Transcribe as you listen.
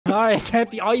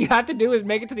Alright, all you have to do is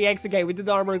make it to the exit gate. We did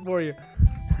the hard work for you.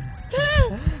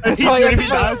 That's all you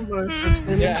have to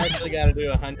do. You actually gotta do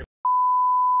 100.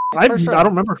 I don't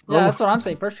remember. Yeah, that's what I'm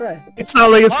saying. First try. It's not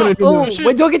like it's gonna be. Oh,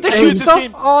 wait, do I get to shoot stuff?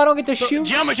 Oh, I don't get to shoot.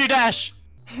 Geometry dash.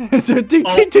 Dude.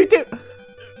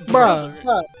 Bruh.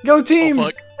 Go team. Oh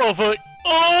fuck. Oh fuck.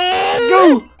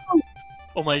 Oh. Go.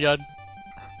 Oh my god.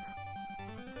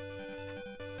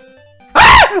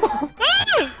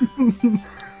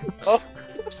 Oh.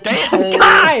 Stay at home.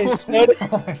 Guys.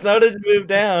 Snow didn't move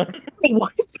down. Why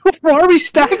are we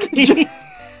stacking? It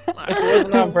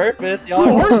wasn't on purpose. Y'all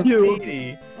are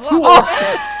speedy.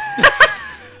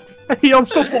 Hey, I'm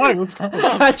still flying. Let's go.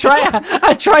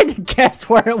 I tried to guess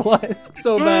where it was.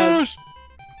 So bad.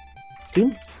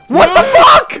 Team? What the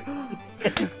fuck?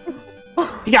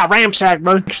 You got ramsack,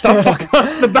 bro. Stop fucking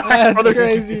us in the back. That's brother.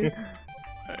 crazy.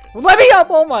 Let me up!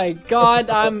 Oh my god,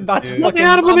 I'm about to fucking.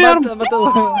 I'm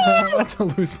about to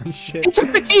lose my shit. He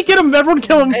took the key. Get him! Everyone,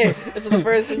 kill him! Hey, this is the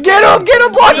first. Get him! Get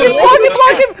him! Block him! Block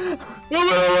him!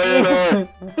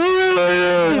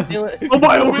 Oh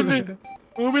my!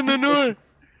 Open the door.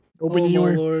 Open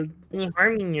your. Lord.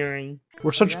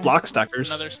 We're such block stackers.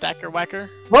 Another stacker whacker.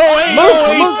 Whoa!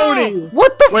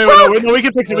 What the fuck? Wait, no, we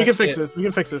can fix it. We can fix this. We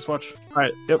can fix this. Watch. All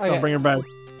right. Yep. Okay. I'll bring her back.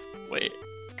 Wait,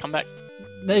 come back.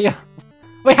 There you go.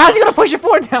 Wait, how's he gonna push it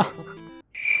forward now?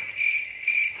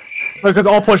 Because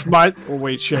I'll push my. Oh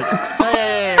wait, shit.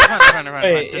 Hey, run.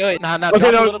 Wait. Nah, Okay, drop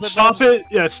a no, little bit stop down. it.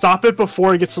 Yeah, stop it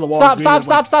before it gets to the wall. Stop!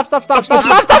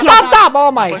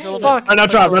 Oh my Push a little bit. fuck! Alright, now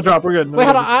drop. We're good. Wait,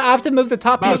 hold on. I have to move the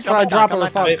top piece before I drop it. Or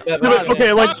fuck.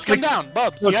 Okay, like, Bubs, come down.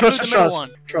 Bubs, no, you gotta move the middle trust.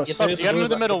 one. Trust. Bubs, you gotta move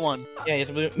the middle one. Yeah, you have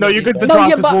to move. No, you could the drop No,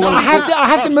 yeah, because but we'll. I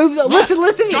have to move the. Listen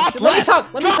to me. Drop Let me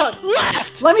talk. Drop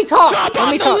left. Let me talk. Drop Let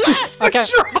on me the talk. left. Okay.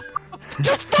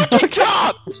 Just fucking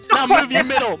drop. Now move your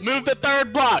middle. Move the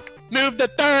third block. Move the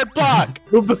third block.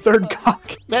 Move the third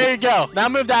cock. There you go. Now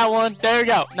move that one. There you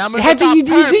go. Now move Hey, the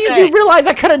top. do you realize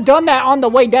I could have done that on the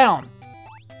way down?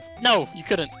 No, you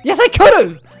couldn't. Yes, I could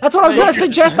have. That's what I was No, gonna you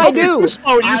suggest I do. You're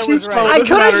slow. You're I too was slow. right. I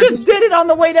Doesn't could have matter. just did it on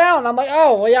the way down. I'm like,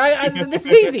 oh, yeah, this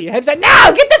is easy. He's like,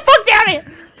 no, get the fuck down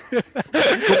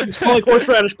here. You smell like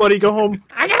horseradish, buddy. Go home.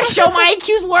 I gotta show my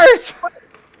IQ's worse.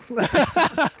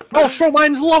 Oh, show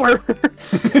mine's lower.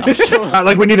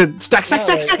 Like we need to stack. Jump.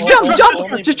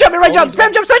 Just jump it, right jump.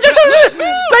 Spam jump.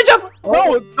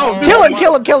 No. Kill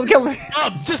him.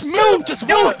 Just move. Just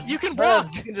walk. You can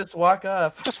walk. You can just walk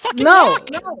off. Just fucking No. walk.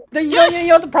 You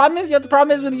know what the problem is? You know what the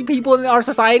problem is with you people in our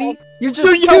society? You're just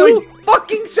You're too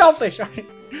fucking selfish.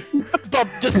 Bub,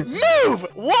 just move.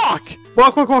 Walk.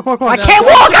 Walk. I can't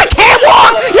walk!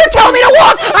 You're telling me to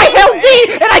walk! I held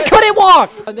D and I couldn't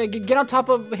walk! Get on top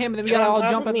of him and then we gotta all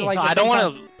jump at the, like, No, the I don't same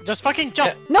want to. Just fucking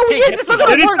jump. No, it's not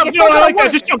gonna work! It's not gonna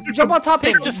work! Jump on top of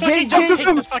him! Just fucking jump.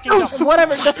 Just fucking jump.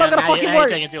 Whatever, that's not gonna fucking work!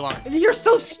 Taking too long. You're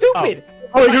so stupid!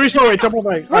 Oh, give me slow. Wait, jump on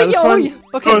my. Wait,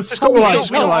 okay. Let's just go line.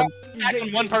 Stack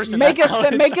on one person. Make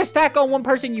a stack on one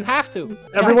person, you have to.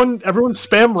 Everyone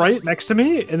spam right next to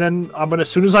me, and then I'm gonna. As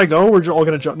soon as I go, we're all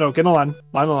gonna jump. No, get in a line.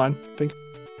 Think.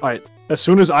 All right. As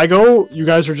soon as I go, you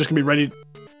guys are just gonna be ready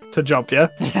to jump. Yeah.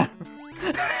 Yeah.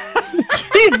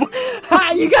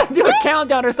 You gotta do a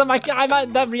countdown or something.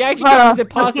 That reaction time is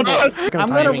impossible. I'm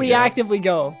gonna reactively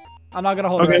go. I'm not gonna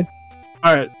hold it. Okay.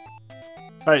 All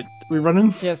right. We running?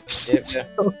 Yes. Yeah.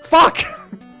 Fuck!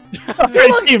 See,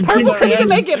 look, Team, Purple team. couldn't even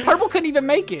make it. Purple couldn't even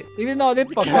make it. Even though I did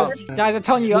fuck up. Guys, I'm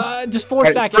telling you, just four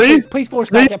stack it. Please four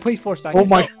stack it. Please four stack it. Oh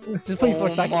my. Just please four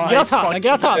stack it. my Get on top.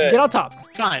 Get on top. fucking Get on top.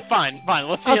 Fine.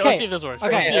 Let's see. Okay. Let's see if this works.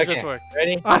 Okay. Let's see if this works.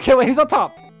 Ready? Okay, wait, who's on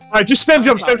top? All right. Just spam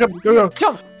jump. Go.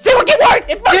 Jump! See, look, it worked!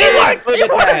 It fucking worked! Look It at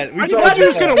that. worked! We I You told guys you are it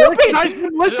was gonna work. You stupid! guys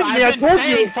didn't listen to me. I I've been told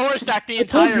saying you. Four stack the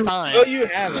told entire you. time. No, you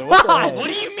haven't. What the God. hell? What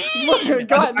do you Look, mean?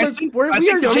 God, I look, think- we I are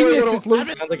think the only way geniuses, Luke.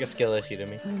 Sounds like a skill issue to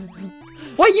me.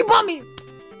 Wait, you bumped me!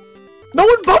 No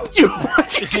one bumped you.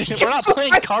 We're not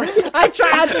playing cars. I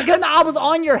tried because I was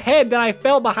on your head, then I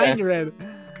fell behind your head.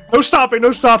 No stopping.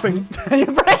 Your Oh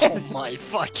friend. my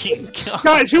fucking god.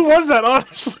 Guys, who was that?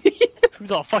 Honestly. Who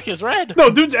the fuck is red? No,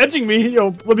 dude's edging me.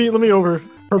 Yo, let me over.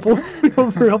 Purple,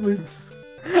 over. Help me.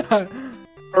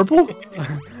 Purple.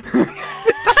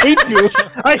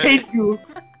 I hate you.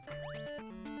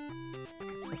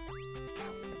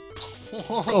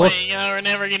 Oh my god, we're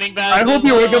never getting back. I hope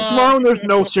you wake up tomorrow and there's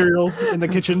no cereal in the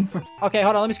kitchen. Okay,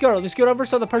 hold on. Let me scoot over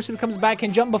so the person who comes back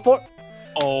can jump before.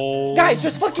 Oh. Guys,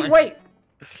 just fucking wait.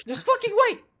 Just fucking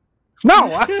wait.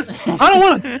 No, I don't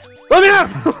want to. Let me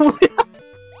out.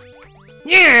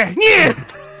 Yeah.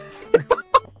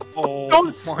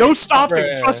 Don't stop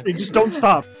it. Trust me, just don't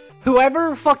stop.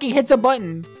 Whoever fucking hits a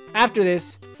button after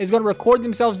this is gonna record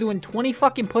themselves doing 20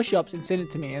 fucking push-ups and send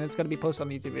it to me, and it's gonna be posted on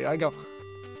the YouTube video. I go.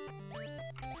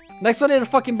 Next one, hit a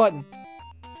fucking button.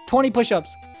 20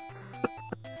 push-ups.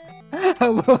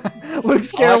 Luke's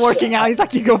scared of working out. He's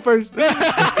like, you go first.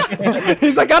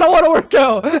 He's like, I don't want to work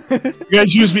out. You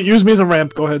guys use me as a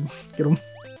ramp. Go ahead, get him.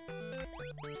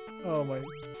 Oh my!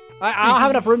 I don't have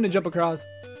enough room to jump across.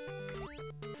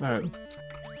 All right.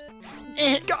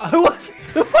 God, who was it?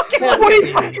 Who fucking was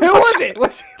it? Who was it?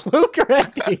 Was it Luke or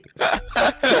Empty?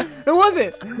 Who was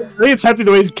it? I think it's Hefty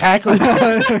the way he's cackling.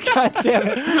 God damn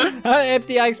it!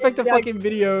 Empty. I expect a fucking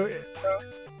video.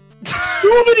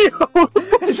 Video.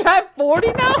 Is that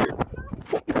 40 now?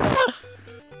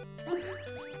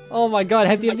 Oh my god,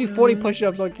 Hefty, you have to do 40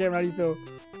 push-ups on camera. How do you feel?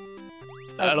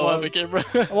 I don't have a camera.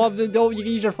 Well, don't you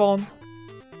can use your phone.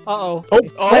 Uh-oh. Oh.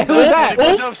 Wait, who was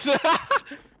that?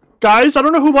 Guys, I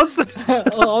don't know who was this. Oh,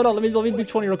 hold on, let me do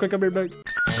 20 real quick. I'll be right back.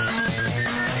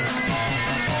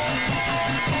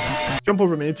 Jump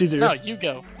over me. It's easier. No, you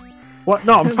go. What?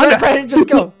 No, I'm trying to. Brandon, just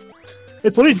go.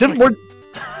 It's literally different.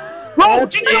 Bro, you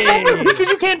jump over me because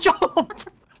you can't jump.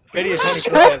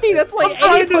 Hefty, that's like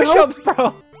 80 push-ups,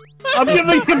 bro. I'm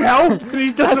giving him help, but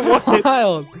he doesn't want it.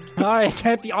 Wild. Alright,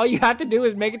 Hefty, all you have to do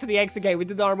is make it to the exit gate. We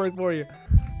did the hard work for you.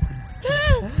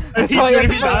 That's all you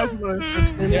have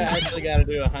to do. You actually gotta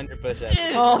do 100 push-ups.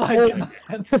 Oh my god.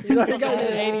 You already got to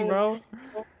do 80, bro.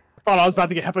 I thought I was about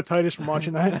to get hepatitis from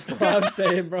watching that. That's what I'm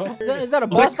saying, bro. Is that a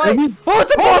boss fight? Oh,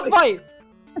 it's a boss fight!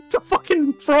 It's a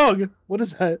fucking frog. What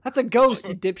is that? That's a ghost,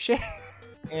 you dipshit.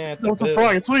 Yeah, it's No, it's a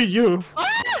frog. It's literally you.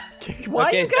 Why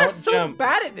are you Okay, guys so jump.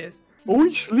 bad at this? Oh,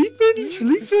 he's sleeping. He's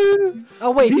sleeping.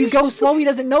 Oh wait, if you go slow, he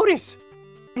doesn't notice.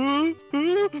 Let me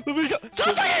go.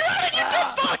 Stop fucking running,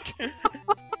 you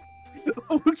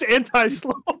fuck! Luke's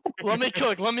anti-slow. Let me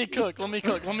cook. Let me cook. Let me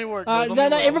cook. Let me work. No,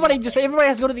 everybody has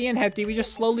to go to the end, Hefty. We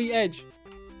just slowly edge.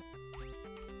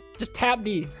 Just tap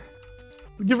D.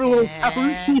 Give her a little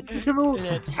tappers. Give her a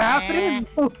little tap in.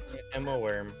 Emma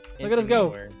worm. Look at us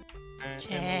go.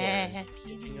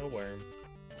 Eating a worm.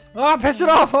 Oh, piss it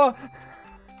off! Oh.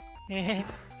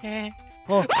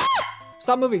 Oh.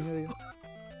 Stop moving. There you go.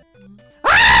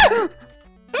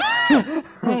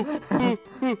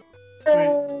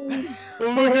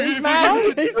 He's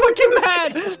mad. He's fucking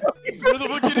mad. Where the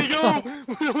fuck did he go?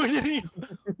 Where did he?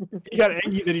 He got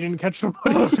angry that he didn't catch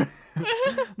somebody.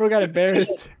 Bro got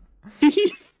embarrassed.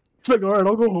 He's like, alright,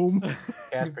 I'll go home.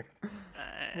 Casper.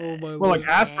 Oh my Well, like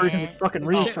Asper can fucking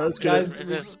reach, so that's good. Guys, Is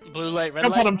this blue light, red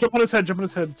Jump light? on him, jump on his head, see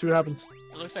what happens.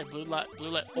 It looks like blue light, blue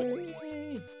light. Oh.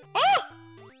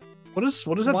 What does that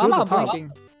Well, do I'm at the not top?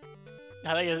 blinking.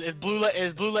 I think it's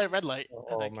blue light, red light. I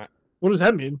Oh think. my. What does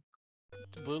that mean?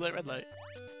 It's blue light, red light.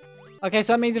 Okay,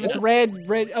 so that means if it's red.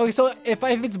 Okay, so if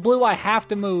it's blue, I have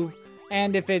to move,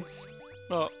 and if it's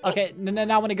Oh, okay,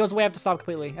 now when it goes away, I have to stop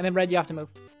completely, and then red, you have to move.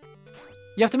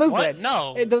 You have to move what? red.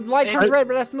 No. The light turns red,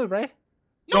 but it has to move, right?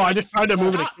 No, I just tried to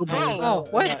move it. Stop, bro. Oh,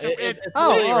 what? It's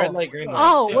Oh, really oh. red light, green light.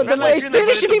 Oh, It's well, red light, green light, then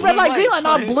but it should it's be a red blue light, green light, light,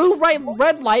 not son. blue,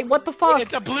 red light. What the fuck?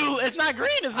 It's a blue. It's not green.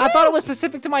 It's blue. I thought it was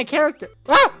specific to my character.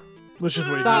 Ah! Let's just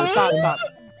wait. Stop.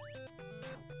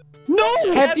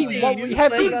 No! Hefty,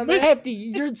 playing on this. Hefty,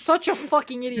 you're such a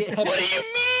fucking idiot, What do Hefty. you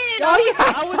mean? Oh,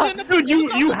 yeah. I was in the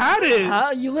Dude, you had it!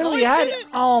 Huh? You literally No, I had it. didn't.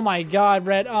 Oh my god,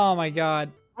 Red. Oh my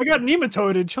god. I got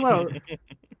nematoted, chill out.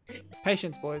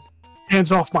 Patience, boys.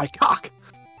 Hands off my cock.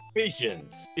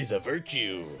 Patience is a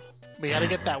virtue. We gotta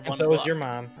get that And one. so was block. your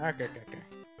mom. Okay.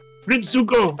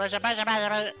 Rinsuko!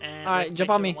 Alright, jump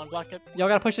on me. One block it. Y'all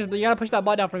gotta push this. You gotta push that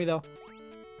block down for me, though.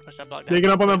 Push that block down. Yeah,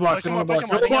 get up on that block, Push get him on the more, block.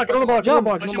 push him Get on the block, get on the block, get on the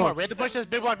block, Push get him on more. the We have to push this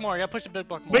big block more. You gotta push the big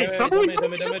block more. Wait, somebody,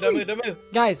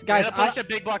 Guys, We gotta push I the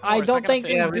big block more. I It's don't not gonna think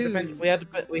fit. Yeah, you do.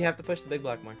 we have to push the big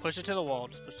block more. Push it to the wall.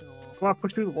 Just push it to the wall. Come on,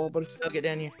 push through the wall, buddy. I'll get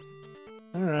down here.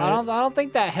 Alright. I don't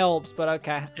think that helps, but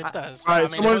okay. It does. Alright, I mean,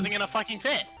 someone- it wasn't gonna fucking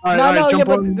fit. Alright, No, alright, yeah, jump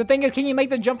but on. the thing is, can you make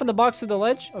the jump from the box to the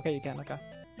ledge? Okay, you can. Okay.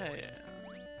 Yeah.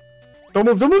 Don't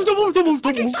move, don't move, don't move, don't move,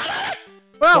 don't move.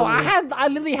 Bro, I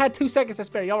literally had 2 seconds to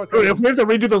spare. Y'all were Dude, crazy. if we have to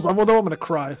redo this level though, I'm gonna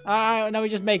cry. Alright, now we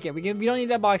just make it. We don't need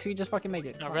that box. We just fucking make it.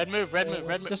 It's No, fine. red move. Red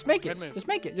move. Just make it. Red move. Just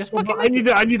make it. Just Well, fucking I make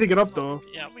it. need to get up though.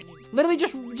 Yeah, we need. Literally,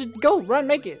 just go, run,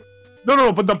 make it.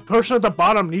 No, but the person at the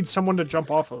bottom needs someone to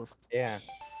jump off of. Yeah.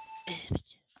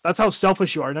 That's how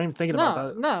selfish you are. You're not even thinking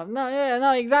about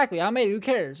No, exactly. I made it. Who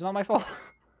cares? It's not my fault.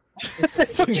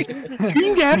 that.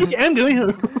 You guys, I'm doing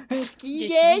it. Is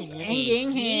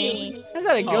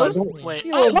that a ghost? Wait.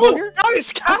 You little booger.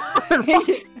 Guys, Catherine!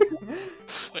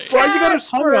 Wait. Why'd you go to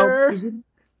tongue out? Casper!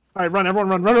 Alright, run,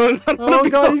 everyone, run. Oh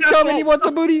god, he's coming. He wants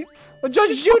a booty. A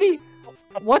Judge Judy.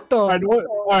 What the?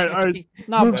 Alright.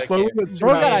 Nah, Move bro, slowly. Let's see bro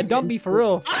what gotta happens. dump me for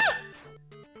real.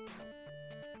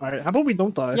 Alright, how about we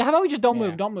don't die? Yeah, how about we just don't Yeah.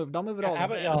 move? Don't move. Don't move at all. How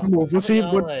about y'all? Move. Let's see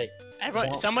what. Like,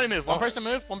 Everybody, somebody move. One person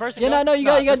move. One person. Yeah, go. no, you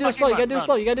gotta just do it slow. You fucking gotta do it run,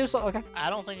 slow. You gotta do it slow. Okay. I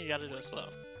don't think you gotta do it slow.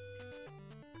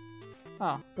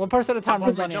 Oh, one person at a time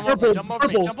Jump runs over on me, you. jump over me, jump over me,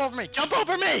 Purple. jump over me, jump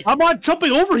over me! I'm not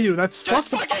jumping over you. That's Just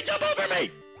fucked. fucking jump over me!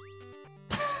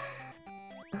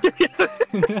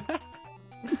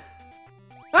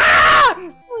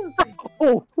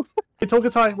 Oh. Wait till it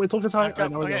gets high. Wait till it gets high. Okay,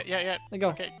 Alright, now we go. yeah. There you go.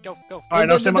 Okay, go. Alright,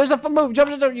 now stand up. There's a move.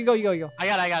 Jump. You go. You go. I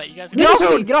got it. You guys. Get off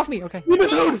Dude. me. Get off me. Okay. Leave it,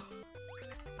 dude.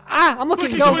 Ah, I'm looking.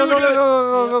 Okay, Go. so Go. we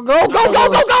Go. look Go. Go. Go. Go.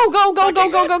 Go. Go. Go. Go. Go.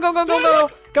 Okay, Go. Go. go. Go. Go. Go. Go. Go.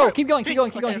 Go. Keep going. Keep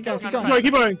going. Keep going. Keep going. Keep Come going. on,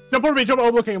 keep going. Jump over me. Jump. Oh,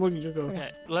 I'm looking. Just go.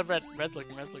 Okay, let red's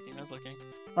looking.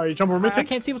 Alright, you jump over me. I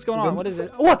can't see what's going on. What is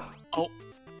it? What?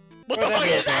 What the fuck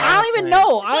is I that? don't even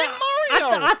know. Like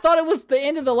Mario! I thought it was the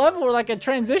end of the level or like a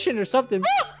transition or something.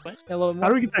 Yeah, a little bit How more.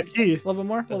 do we get that key? A little bit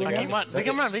more. A little bit Fucking more. run.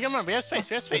 We can run. We have space.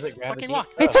 Fucking walk.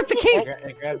 He took the key.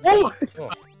 Oh!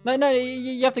 No,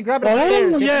 you have to grab it up the Oh,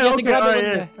 stairs. You yeah, have to okay, grab it.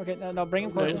 alright, Okay, no, bring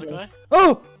him Okay, closer. okay.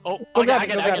 Oh! Oh, Go okay, grab I it,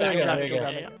 get go it. grab it, go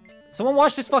grab it. Someone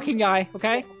watch this fucking guy,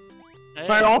 okay?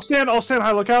 Alright, I'll stand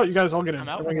high, look out. You guys all get in. I'm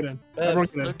out. Everyone get in. Everyone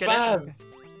get in. Look at it.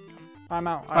 I'm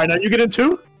out. Alright, now you get in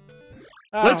too?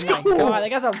 Oh let's my go. God, that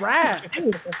guy's a rat.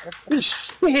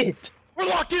 Shit! We're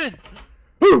locked in.